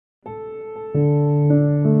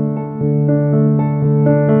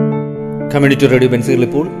Community radio ബെൻസികൾ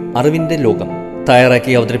ഇപ്പോൾ അറിവിന്റെ ലോകം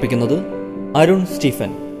തയ്യാറാക്കി അവതരിപ്പിക്കുന്നത് അരുൺ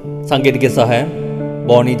സ്റ്റീഫൻ. സാങ്കേതിക സഹായം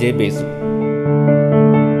ബോണി ജെ ബേസു.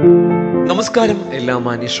 നമസ്കാരം എല്ലാ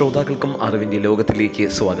മാന്യ ശ്രോതാക്കൾക്കും അറിവിന്റെ ലോകത്തിലേക്ക്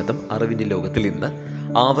സ്വാഗതം. അറിവിന്റെ ലോകത്തിൽ ഇന്ന്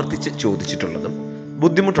ആവർത്തിച്ച് ചോദിച്ചിട്ടുള്ളതും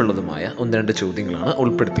ബുദ്ധിമുട്ടുള്ളതുമായ ഒന്ന് രണ്ട് ചോദ്യങ്ങളാണ്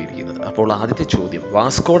ഉൾപ്പെടുത്തിയിരിക്കുന്നത്. അപ്പോൾ ആദ്യത്തെ ചോദ്യം,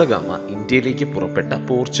 വാസ്കോഡ ഗാമ ഇന്ത്യയിലേക്ക് പുറപ്പെട്ട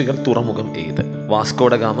പോർച്ചുഗൽ തുറമുഖം ഏത്?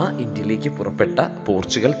 വാസ്കോഡ ഗാമ ഇന്ത്യയിലേക്ക് പുറപ്പെട്ട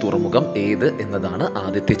പോർച്ചുഗൽ തുറമുഖം ഏത് എന്നതാണ്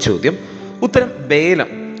ആദ്യത്തെ ചോദ്യം. ഉത്തരം ബേലം.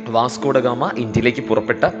 വാസ്കോഡ ഗാമ ഇന്ത്യയിലേക്ക്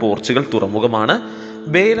പുറപ്പെട്ട പോർച്ചുഗൽ തുറമുഖമാണ്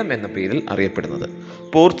ബേലം എന്ന പേരിൽ അറിയപ്പെടുന്നത്.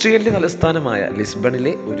 പോർച്ചുഗലിന്റെ തലസ്ഥാനമായ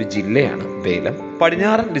ലിസ്ബണിലെ ഒരു ജില്ലയാണ് ബേലം.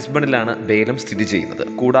 പടിഞ്ഞാറൻ ലിസ്ബണിലാണ് ബേലം സ്ഥിതി ചെയ്യുന്നത്.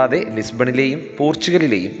 കൂടാതെ ലിസ്ബണിലെയും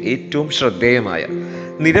പോർച്ചുഗലിലെയും ഏറ്റവും ശ്രദ്ധേയമായ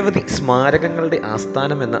നിരവധി സ്മാരകങ്ങളുടെ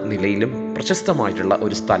ആസ്ഥാനം എന്ന നിലയിലും പ്രശസ്തമായിട്ടുള്ള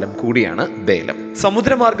ഒരു സ്ഥലം കൂടിയാണ് ബേലം.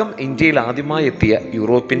 സമുദ്രമാർഗം ഇന്ത്യയിൽ ആദ്യമായി എത്തിയ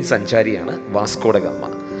യൂറോപ്യൻ സഞ്ചാരിയാണ് വാസ്കോഡ ഗാമ.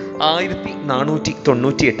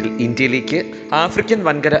 1498 ഇന്ത്യയിലേക്ക് ആഫ്രിക്കൻ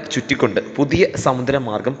വൻകര ചുറ്റിക്കൊണ്ട് പുതിയ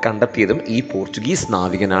സമുദ്രമാർഗം കണ്ടെത്തിയതും ഈ പോർച്ചുഗീസ്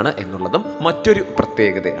നാവികനാണ് എന്നുള്ളതും മറ്റൊരു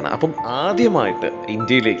പ്രത്യേകതയാണ്. അപ്പം ആദ്യമായിട്ട്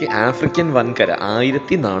ഇന്ത്യയിലേക്ക് ആഫ്രിക്കൻ വൻകര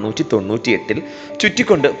 1498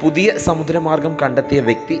 ചുറ്റിക്കൊണ്ട് പുതിയ സമുദ്രമാർഗം കണ്ടെത്തിയ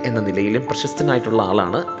വ്യക്തി എന്ന നിലയിലും പ്രശസ്തനായിട്ടുള്ള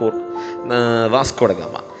ആളാണ് വാസ്കോഡ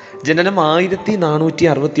ഗാമ. ജനനം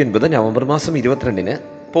 1469 നവംബർ മാസം 22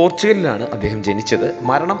 പോർച്ചുഗലിലാണ് അദ്ദേഹം ജനിച്ചത്.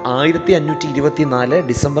 മരണം 1524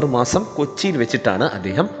 ഡിസംബർ മാസം കൊച്ചിയിൽ വെച്ചിട്ടാണ്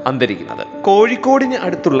അദ്ദേഹം അന്തരിക്കുന്നത്. കോഴിക്കോടിന്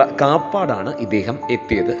അടുത്തുള്ള കാപ്പാടാണ് ഇദ്ദേഹം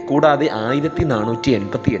എത്തിയത്. കൂടാതെ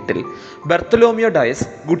 1488 ബർത്തലോമിയോ ഡയസ്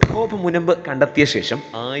ഗുഡ് ഹോപ്പ് മുനമ്പ് കണ്ടെത്തിയ ശേഷം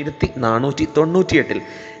 1498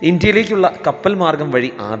 ഇന്ത്യയിലേക്കുള്ള കപ്പൽ മാർഗം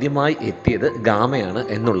വഴി ആദ്യമായി എത്തിയത് ഗാമയാണ്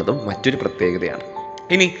എന്നുള്ളതും മറ്റൊരു പ്രത്യേകതയാണ്.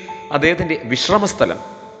 ഇനി അദ്ദേഹത്തിന്റെ വിശ്രമസ്ഥലം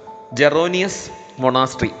ജെറോനിയസ്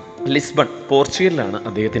മൊണാസ്ട്രി, ലിസ്ബൺ, പോർച്ചുഗലിലാണ്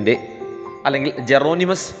അദ്ദേഹത്തിൻ്റെ, അല്ലെങ്കിൽ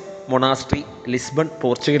ജെറോനിമസ് മൊണാസ്ട്രി, ലിസ്ബൺ,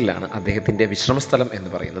 പോർച്ചുഗലിലാണ് അദ്ദേഹത്തിൻ്റെ വിശ്രമസ്ഥലം എന്ന്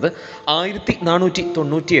പറയുന്നത്.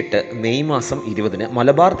 1498 മെയ് മാസം 20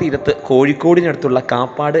 മലബാർ തീരത്ത് കോഴിക്കോടിനടുത്തുള്ള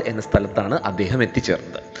കാപ്പാട് എന്ന സ്ഥലത്താണ് അദ്ദേഹം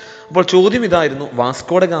എത്തിച്ചേർന്നത്. അപ്പോൾ ചോദ്യം ഇതായിരുന്നു,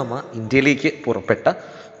 വാസ്കോഡ ഗാമ ഇന്ത്യയിലേക്ക് പുറപ്പെട്ട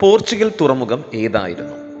പോർച്ചുഗൽ തുറമുഖം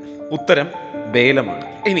ഏതായിരുന്നു? ഉത്തരം ബേലമാണ്.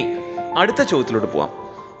 ഇനി അടുത്ത ചോദ്യത്തിലോട്ട് പോവാം.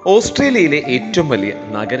 ഓസ്ട്രേലിയയിലെ ഏറ്റവും വലിയ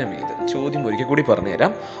നഗരം ഏത്? ചോദ്യം ഒരിക്കൽ കൂടി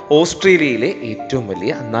പറഞ്ഞുതരാം. ഓസ്ട്രേലിയയിലെ ഏറ്റവും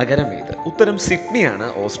വലിയ നഗരം ഏത്? ഉത്തരം സിഡ്നിയാണ്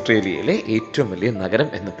ഓസ്ട്രേലിയയിലെ ഏറ്റവും വലിയ നഗരം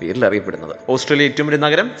എന്ന പേരിൽ അറിയപ്പെടുന്നത്. ഓസ്ട്രേലിയ ഏറ്റവും വലിയ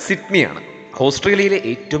നഗരം സിഡ്നിയാണ്. ഓസ്ട്രേലിയയിലെ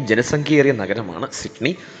ഏറ്റവും ജനസംഖ്യയേറിയ നഗരമാണ്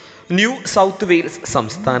സിഡ്നി. ന്യൂ സൗത്ത് വെയിൽസ്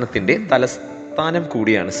സംസ്ഥാനത്തിന്റെ തലസ്ഥാനം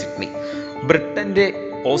കൂടിയാണ് സിഡ്നി. ബ്രിട്ടന്റെ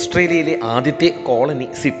ഓസ്ട്രേലിയയിലെ ആദ്യത്തെ കോളനി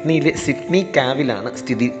സിഡ്നിയിലെ സിഡ്നി കാവിലാണ്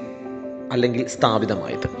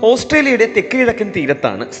സ്ഥാപിതമായത്. ഓസ്ട്രേലിയയുടെ തെക്ക് കിഴക്കൻ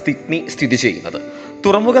തീരത്താണ് സിഡ്നി സ്ഥിതി ചെയ്യുന്നത്.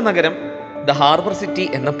 തുറമുഖ നഗരം ദ ഹാർബർ സിറ്റി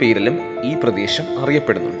എന്ന പേരിലും ഈ പ്രദേശം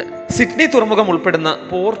അറിയപ്പെടുന്നുണ്ട്. സിഡ്നി തുറമുഖം ഉൾപ്പെടുന്ന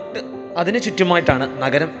പോർട്ട് അതിനു ചുറ്റുമായിട്ടാണ്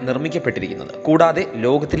നഗരം നിർമ്മിക്കപ്പെട്ടിരിക്കുന്നത്. കൂടാതെ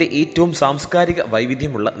ലോകത്തിലെ ഏറ്റവും സാംസ്കാരിക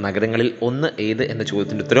വൈവിധ്യമുള്ള നഗരങ്ങളിൽ ഒന്ന് ഏത് എന്ന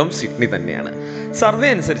ചോദ്യത്തിന്റെ ഉത്തരവും സിഡ്നി തന്നെയാണ്. സർവേ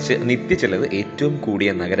അനുസരിച്ച് നിത്യചെലവ് ഏറ്റവും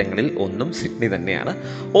കൂടിയ നഗരങ്ങളിൽ ഒന്നും സിഡ്നി തന്നെയാണ്.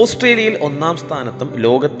 ഓസ്ട്രേലിയയിൽ 1-ാം സ്ഥാനത്തും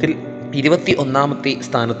ലോകത്തിൽ 21-ാമത്തെ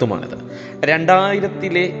സ്ഥാനത്തുമാണിത്.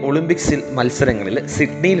 2000 ഒളിമ്പിക്സിൽ മത്സരങ്ങളിൽ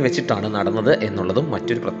സിഡ്നിയിൽ വെച്ചിട്ടാണ് നടന്നത് എന്നുള്ളതും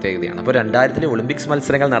മറ്റൊരു പ്രത്യേകതയാണ്. അപ്പോൾ 2000 ഒളിമ്പിക്സ്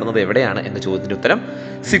മത്സരങ്ങൾ നടന്നത് എവിടെയാണ് എന്ന ചോദ്യത്തിന്റെ ഉത്തരം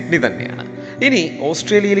സിഡ്നി തന്നെയാണ്. ഇനി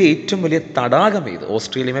ഓസ്ട്രേലിയയിലെ ഏറ്റവും വലിയ തടാകം ഏത്?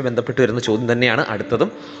 ഓസ്ട്രേലിയയുമായി ബന്ധപ്പെട്ട് വരുന്ന ചോദ്യം തന്നെയാണ് അടുത്തതും.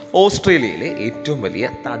 ഓസ്ട്രേലിയയിലെ ഏറ്റവും വലിയ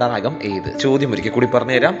തടാകം ഏത്? ചോദ്യം ഒരിക്കൽ കൂടി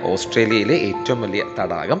പറഞ്ഞുതരാം. ഓസ്ട്രേലിയയിലെ ഏറ്റവും വലിയ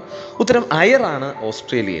തടാകം, ഉത്തരം അയറാണ്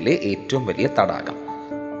ഓസ്ട്രേലിയയിലെ ഏറ്റവും വലിയ തടാകം.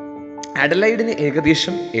 അഡലൈഡിന്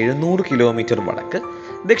ഏകദേശം 700 കിലോമീറ്റർ വടക്ക്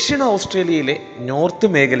ദക്ഷിണ ഓസ്ട്രേലിയയിലെ നോർത്ത്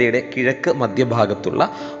മേഖലയുടെ കിഴക്ക് മധ്യഭാഗത്തുള്ള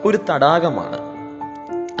ഒരു തടാകമാണ്.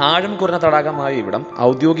 ആഴം കുറഞ്ഞ തടാകമായ ഇവിടം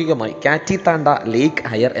ഔദ്യോഗികമായി കാറ്റിത്താണ്ട ലേക്ക്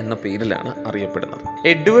അയർ എന്ന പേരിലാണ് അറിയപ്പെടുന്നത്.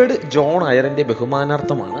 എഡ്വേർഡ് ജോൺ അയറിന്റെ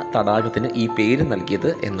ബഹുമാനാർത്ഥമാണ് തടാകത്തിന് ഈ പേര് നൽകിയത്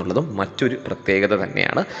എന്നുള്ളതും മറ്റൊരു പ്രത്യേകത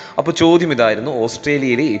തന്നെയാണ്. അപ്പോൾ ചോദ്യം ഇതായിരുന്നു,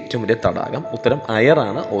 ഓസ്ട്രേലിയയിലെ ഏറ്റവും വലിയ തടാകം. ഉത്തരം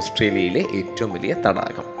അയറാണ് ഓസ്ട്രേലിയയിലെ ഏറ്റവും വലിയ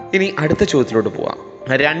തടാകം. ഇനി അടുത്ത ചോദ്യത്തിലോട്ട് പോവാം.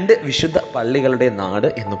 2 വിശുദ്ധ പള്ളികളുടെ നാട്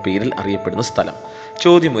എന്ന പേരിൽ അറിയപ്പെടുന്ന സ്ഥലം.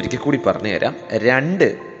 ചോദ്യം ഒരിക്കൽ കൂടി പറഞ്ഞുതരാം. 2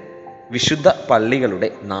 വിശുദ്ധ പള്ളികളുടെ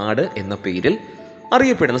നാട് എന്ന പേരിൽ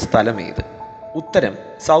അറിയപ്പെടുന്ന സ്ഥലം ഏത്? ഉത്തരം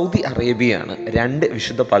സൗദി അറേബ്യയാണ് 2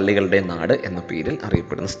 വിശുദ്ധ പള്ളികളുടെ നാട് എന്ന പേരിൽ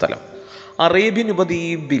അറിയപ്പെടുന്ന സ്ഥലം. അറേബ്യൻ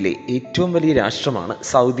ഉപദ്വീപിലെ ഏറ്റവും വലിയ രാഷ്ട്രമാണ്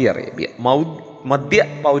സൗദി അറേബ്യ. മധ്യ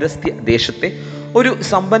പൗരസ്ത്യ ദേശത്തെ ഒരു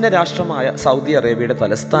സമ്പന്ന രാഷ്ട്രമായ സൗദി അറേബ്യയുടെ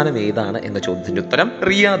തലസ്ഥാനം ഏതാണ് എന്ന ചോദ്യത്തിന്റെ ഉത്തരം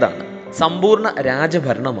റിയാദാണ്. സമ്പൂർണ്ണ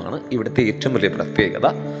രാജഭരണമാണ് ഇവിടുത്തെ ഏറ്റവും വലിയ പ്രത്യേകത.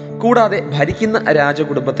 കൂടാതെ ഭരിക്കുന്ന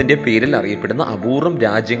രാജകുടുംബത്തിന്റെ പേരിൽ അറിയപ്പെടുന്ന അപൂർവം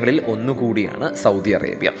രാജ്യങ്ങളിൽ ഒന്നുകൂടിയാണ് സൗദി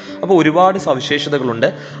അറേബ്യ. അപ്പോൾ ഒരുപാട് സവിശേഷതകളുണ്ട്.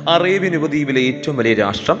 അറേബ്യൻ ഉപദ്വീപിലെ ഏറ്റവും വലിയ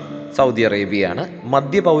രാഷ്ട്രം സൗദി അറേബ്യയാണ്.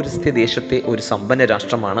 മധ്യപൗരസ്ത്യ ദേശത്തെ ഒരു സമ്പന്ന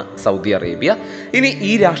രാഷ്ട്രമാണ് സൗദി അറേബ്യ. ഇനി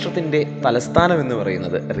ഈ രാഷ്ട്രത്തിൻ്റെ തലസ്ഥാനം എന്ന്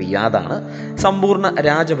പറയുന്നത് റിയാദാണ്. സമ്പൂർണ്ണ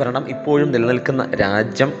രാജഭരണം ഇപ്പോഴും നിലനിൽക്കുന്ന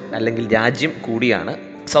രാജ്യം കൂടിയാണ്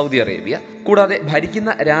സൗദി അറേബ്യ. കൂടാതെ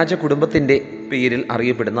ഭരിക്കുന്ന രാജകുടുംബത്തിൻ്റെ പേരിൽ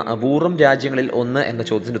അറിയപ്പെടുന്ന അപൂർവം രാജ്യങ്ങളിൽ ഒന്ന് എന്ന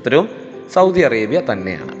ചോദ്യത്തിൻ്റെ ഉത്തരവും സൗദി അറേബ്യ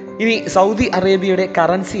തന്നെയാണ്. ഇനി സൗദി അറേബ്യയുടെ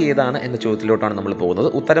കറൻസി ഏതാണ് എന്ന ചോദ്യത്തിലോട്ടാണ് നമ്മൾ പോകുന്നത്.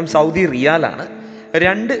 ഉത്തരം സൗദി റിയാലാണ്.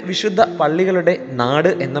 2 വിശുദ്ധ പള്ളികളുടെ നാട്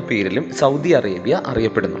എന്ന പേരിലും സൗദി അറേബ്യ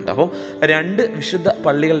അറിയപ്പെടുന്നുണ്ട്. അപ്പോൾ 2 വിശുദ്ധ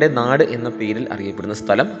പള്ളികളുടെ നാട് എന്ന പേരിൽ അറിയപ്പെടുന്ന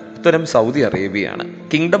സ്ഥലം ഉത്തരം സൗദി അറേബ്യയാണ്.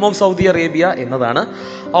 കിങ്ഡം ഓഫ് സൗദി അറേബ്യ എന്നതാണ്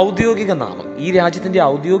ഔദ്യോഗിക നാമം. ഈ രാജ്യത്തിൻ്റെ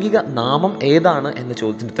ഔദ്യോഗിക നാമം ഏതാണ് എന്ന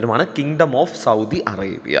ചോദ്യത്തിൻ്റെ ഉത്തരമാണ് കിങ്ഡം ഓഫ് സൗദി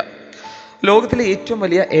അറേബ്യ. ലോകത്തിലെ ഏറ്റവും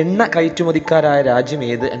വലിയ എണ്ണ കയറ്റുമതിക്കാരായ രാജ്യം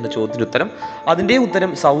ഏത് എന്ന ചോദ്യത്തിൻ്റെ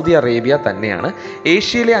ഉത്തരം സൗദി അറേബ്യ തന്നെയാണ്.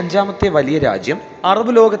 ഏഷ്യയിലെ 5ാമത്തെ വലിയ രാജ്യം,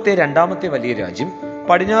 അറബ് ലോകത്തെ 2ാമത്തെ വലിയ രാജ്യം,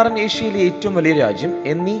 പടിഞ്ഞാറൻ ഏഷ്യയിലെ ഏറ്റവും വലിയ രാജ്യം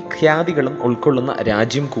എന്നീ ഖ്യാതികളും ഉൾക്കൊള്ളുന്ന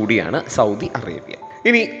രാജ്യം കൂടിയാണ് സൗദി അറേബ്യ.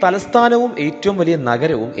 ഇനി തലസ്ഥാനവും ഏറ്റവും വലിയ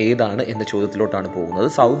നഗരവും ഏതാണ് എന്ന ചോദ്യത്തിലോട്ടാണ് പോകുന്നത്.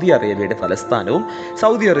 സൗദി അറേബ്യയുടെ തലസ്ഥാനവും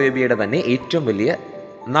സൗദി അറേബ്യയുടെ തന്നെ ഏറ്റവും വലിയ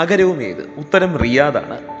നഗരവും ഏത്? ഉത്തരം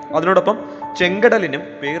റിയാദാണ്. അതിനോടൊപ്പം ചെങ്കടലിനും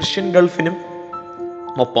പേർഷ്യൻ ഗൾഫിനും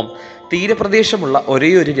ഒപ്പം തീരപ്രദേശമുള്ള ഒരേ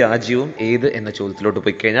ഒരു രാജ്യവും ഏത് എന്ന ചോദ്യത്തിലോട്ട്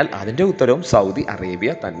പോയി കഴിഞ്ഞാൽ അതിൻ്റെ ഉത്തരവും സൗദി അറേബ്യ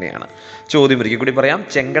തന്നെയാണ്. ചോദ്യം ഒരിക്കൽ കൂടി പറയാം.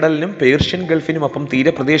 ചെങ്കടലിനും പേർഷ്യൻ ഗൾഫിനും ഒപ്പം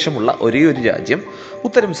തീരപ്രദേശമുള്ള ഒരേ ഒരു രാജ്യം,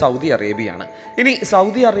 ഉത്തരം സൗദി അറേബ്യയാണ്. ഇനി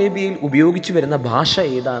സൗദി അറേബ്യയിൽ ഉപയോഗിച്ചു വരുന്ന ഭാഷ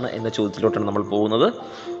ഏതാണ് എന്ന ചോദ്യത്തിലോട്ടാണ് നമ്മൾ പോകുന്നത്.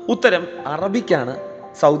 ഉത്തരം അറബിക്കാണ്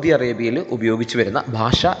സൗദി അറേബ്യയിൽ ഉപയോഗിച്ചു വരുന്ന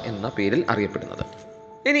ഭാഷ എന്ന പേരിൽ അറിയപ്പെടുന്നത്.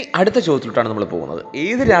 ഇനി അടുത്ത ചോദ്യത്തിലോട്ടാണ് നമ്മൾ പോകുന്നത്.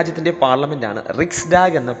 ഏത് രാജ്യത്തിൻ്റെ പാർലമെൻറ്റാണ്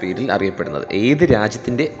റിക്സ്ഡാഗ് എന്ന പേരിൽ അറിയപ്പെടുന്നത്? ഏത്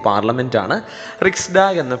രാജ്യത്തിൻ്റെ പാർലമെൻറ്റാണ്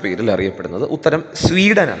റിക്സ്ഡാഗ് എന്ന പേരിൽ അറിയപ്പെടുന്നത്? ഉത്തരം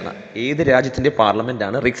സ്വീഡനാണ്. ഏത് രാജ്യത്തിൻ്റെ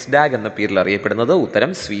പാർലമെൻറ്റാണ് റിക്സ്ഡാഗ് എന്ന പേരിൽ അറിയപ്പെടുന്നത്?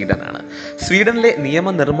 ഉത്തരം സ്വീഡനാണ്. സ്വീഡനിലെ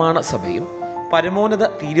നിയമനിർമ്മാണ സഭയും പരമോന്നത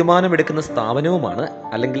തീരുമാനമെടുക്കുന്ന സ്ഥാപനവുമാണ്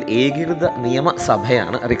അല്ലെങ്കിൽ ഏകീകൃത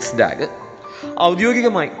നിയമസഭയാണ് റിക്സ്ഡാഗ്.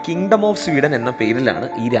 ഔദ്യോഗികമായി കിങ്ഡം ഓഫ് സ്വീഡൻ എന്ന പേരിലാണ്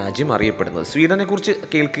ഈ രാജ്യം അറിയപ്പെടുന്നത്. സ്വീഡനെ കുറിച്ച്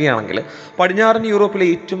കേൾക്കുകയാണെങ്കിൽ പടിഞ്ഞാറൻ യൂറോപ്പിലെ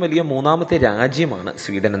ഏറ്റവും വലിയ 3ാമത്തെ രാജ്യമാണ്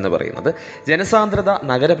സ്വീഡൻ എന്ന് പറയുന്നത്. ജനസാന്ദ്രത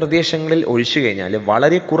നഗരപ്രദേശങ്ങളിൽ ഒഴിച്ചു കഴിഞ്ഞാൽ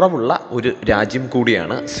വളരെ കുറവുള്ള ഒരു രാജ്യം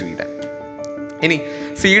കൂടിയാണ് സ്വീഡൻ. ഇനി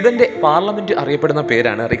സ്വീഡന്റെ പാർലമെന്റ് അറിയപ്പെടുന്ന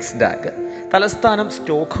പേരാണ് റിക്സ്ഡാഗ്. തലസ്ഥാനം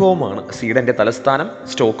സ്റ്റോക്ക്ഹോമാണ്. സ്വീഡന്റെ തലസ്ഥാനം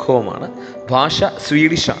സ്റ്റോക്ക്ഹോമാണ്. ഭാഷ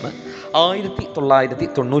സ്വീഡിഷാണ്.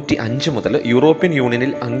 1995 മുതൽ യൂറോപ്യൻ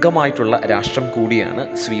യൂണിയനിൽ അംഗമായിട്ടുള്ള രാഷ്ട്രം കൂടിയാണ്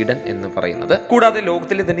സ്വീഡൻ എന്ന് പറയുന്നത്. കൂടാതെ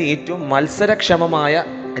ലോകത്തിലെ തന്നെ ഏറ്റവും മത്സരക്ഷമമായ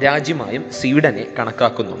രാജ്യമായും സ്വീഡനെ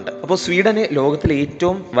കണക്കാക്കുന്നുണ്ട്. അപ്പോൾ സ്വീഡനെ ലോകത്തിലെ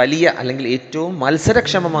ഏറ്റവും വലിയ അല്ലെങ്കിൽ ഏറ്റവും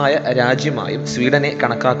മത്സരക്ഷമമായ രാജ്യമായും സ്വീഡനെ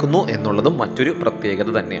കണക്കാക്കുന്നു എന്നുള്ളതും മറ്റൊരു പ്രത്യേകത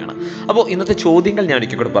തന്നെയാണ്. അപ്പോൾ ഇന്നത്തെ ചോദ്യങ്ങൾ ഞാൻ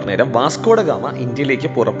ഒരിക്കൽ പറഞ്ഞുതരാം. വാസ്കോ ഡ ഗാമ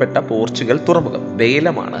ഇന്ത്യയിലേക്ക് പുറപ്പെട്ട പോർച്ചുഗൽ തുറമുഖം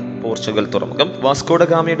ബേലമാണ്. പോർച്ചുഗൽ തുറമുഖം. വാസ്കോ ഡ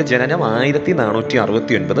ഗാമയുടെ ജനനം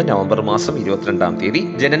 1469 നവംബർ മാസം 22-ാം തീയതി.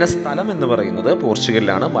 ജനന സ്ഥലം എന്ന് പറയുന്നത്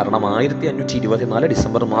പോർച്ചുഗലിലാണ്. മരണം 1524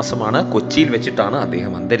 ഡിസംബർ മാസമാണ്. കൊച്ചിയിൽ വെച്ചിട്ടാണ്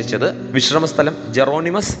അദ്ദേഹം അന്തരിച്ചത്. വിശ്രമസ്ഥലം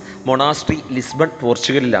ജെറോണിമസ് മൊണാസ്ട്രി, ലിസ്ബൺ,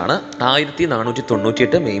 പോർച്ചുഗലിലാണ്.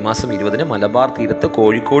 1498 മെയ് മാസം 20 മലബാർ തീരത്ത്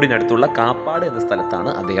കോഴിക്കോടിനടുത്തുള്ള കാപ്പാട് എന്ന സ്ഥലത്താണ്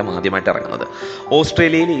അദ്ദേഹം ആദ്യമായിട്ട് ഇറങ്ങുന്നത്.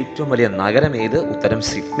 ഓസ്ട്രേലിയയിലെ ഏറ്റവും വലിയ നഗരം ഏത്? ഉത്തരം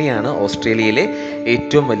സിഡ്നിയാണ്. ഓസ്ട്രേലിയയിലെ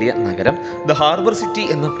ഏറ്റവും വലിയ നഗരം. ദ ഹാർബർ സിറ്റി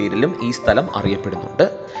എന്ന പേരിലും ഈ സ്ഥലം അറിയപ്പെടുന്നുണ്ട്.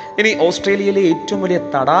 ഇനി ഓസ്ട്രേലിയയിലെ ഏറ്റവും വലിയ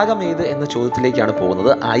തടാകം ഏത് എന്ന ചോദ്യത്തിലേക്കാണ്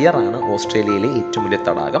പോകുന്നത്. അയറാണ് ഓസ്ട്രേലിയയിലെ ഏറ്റവും വലിയ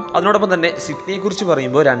തടാകം. അതിനോടൊപ്പം തന്നെ സിഡ്നിയെ കുറിച്ച്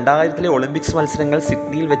പറയുമ്പോൾ 2000-ലെ ഒളിമ്പിക്സ് മത്സരങ്ങൾ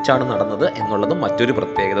സിഡ്നിയിൽ വെച്ചാണ് നടന്നത് എന്നുള്ളതും മറ്റൊരു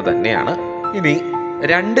പ്രത്യേകത തന്നെയാണ്. ഇനി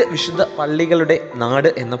 2 വിശുദ്ധ പള്ളികളുടെ നാട്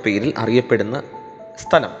എന്ന പേരിൽ അറിയപ്പെടുന്ന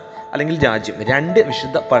സ്ഥലം അല്ലെങ്കിൽ രാജ്യം. 2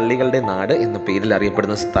 വിശുദ്ധ പള്ളികളുടെ നാട് എന്ന പേരിൽ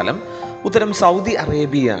അറിയപ്പെടുന്ന സ്ഥലം, ഉത്തരം സൗദി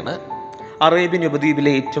അറേബ്യയാണ്. അറേബ്യൻ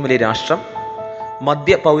ഉപദ്വീപിലെ ഏറ്റവും വലിയ രാഷ്ട്രം,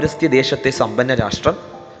 മധ്യ പൗരസ്ത്യ ദേശത്തെ സമ്പന്ന രാഷ്ട്രം,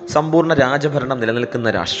 സമ്പൂർണ്ണ രാജഭരണം നിലനിൽക്കുന്ന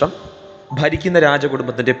രാഷ്ട്രം, ഭരിക്കുന്ന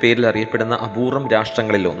രാജകുടുംബത്തിന്റെ പേരിൽ അറിയപ്പെടുന്ന അപൂർവം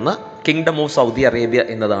രാഷ്ട്രങ്ങളിൽ ഒന്ന്, കിങ്ഡം ഓഫ് സൗദി അറേബ്യ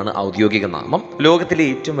എന്നതാണ് ഔദ്യോഗിക നാമം. ലോകത്തിലെ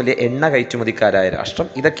ഏറ്റവും വലിയ എണ്ണ കയറ്റുമതിക്കാരായ രാഷ്ട്രം.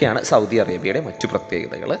 ഇതൊക്കെയാണ് സൗദി അറേബ്യയുടെ മറ്റു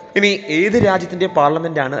പ്രത്യേകതകൾ. ഇനി ഏത് രാജ്യത്തിന്റെ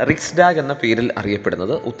പാർലമെന്റാണ് റിക്സ്ഡാഗ് എന്ന പേരിൽ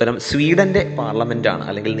അറിയപ്പെടുന്നത്? ഉത്തരം സ്വീഡന്റെ പാർലമെന്റാണ്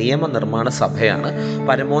അല്ലെങ്കിൽ നിയമനിർമ്മാണ സഭയാണ്.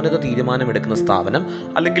 പരമോന്നത തീരുമാനമെടുക്കുന്ന സ്ഥാപനം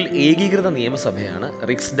അല്ലെങ്കിൽ ഏകീകൃത നിയമസഭയാണ്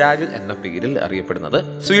റിക്സ്ഡാഗ് എന്ന പേരിൽ അറിയപ്പെടുന്നത്.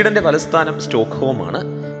 സ്വീഡന്റെ തലസ്ഥാനം സ്റ്റോക്ക്ഹോമാണ്.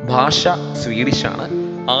 ഭാഷ സ്വീഡിഷാണ്.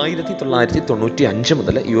 1995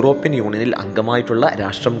 മുതൽ യൂറോപ്യൻ യൂണിയനിൽ അംഗമായിട്ടുള്ള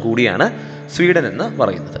രാഷ്ട്രം കൂടിയാണ് സ്വീഡൻ എന്ന്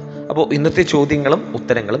പറയുന്നത്. അപ്പോൾ ഇന്നത്തെ ചോദ്യങ്ങളും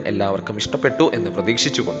ഉത്തരങ്ങളും എല്ലാവർക്കും ഇഷ്ടപ്പെട്ടു എന്ന്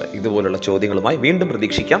പ്രതീക്ഷിച്ചുകൊണ്ട് ഇതുപോലുള്ള ചോദ്യങ്ങളുമായി വീണ്ടും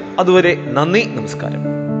പ്രതീക്ഷിക്കാം. അതുവരെ നന്ദി, നമസ്കാരം.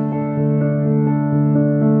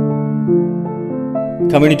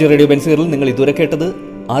 കമ്മ്യൂണിറ്റി റേഡിയോ ബെൻസിഗറിൽ നിങ്ങൾ ഇതുവരെ കേട്ടത്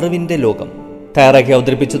അറിവിന്റെ ലോകം. തയ്യാറാക്കി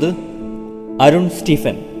അവതരിപ്പിച്ചത് അരുൺ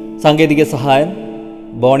സ്റ്റീഫൻ. സാങ്കേതിക സഹായം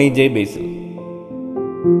ബോണി ജെ ബേസിൽ.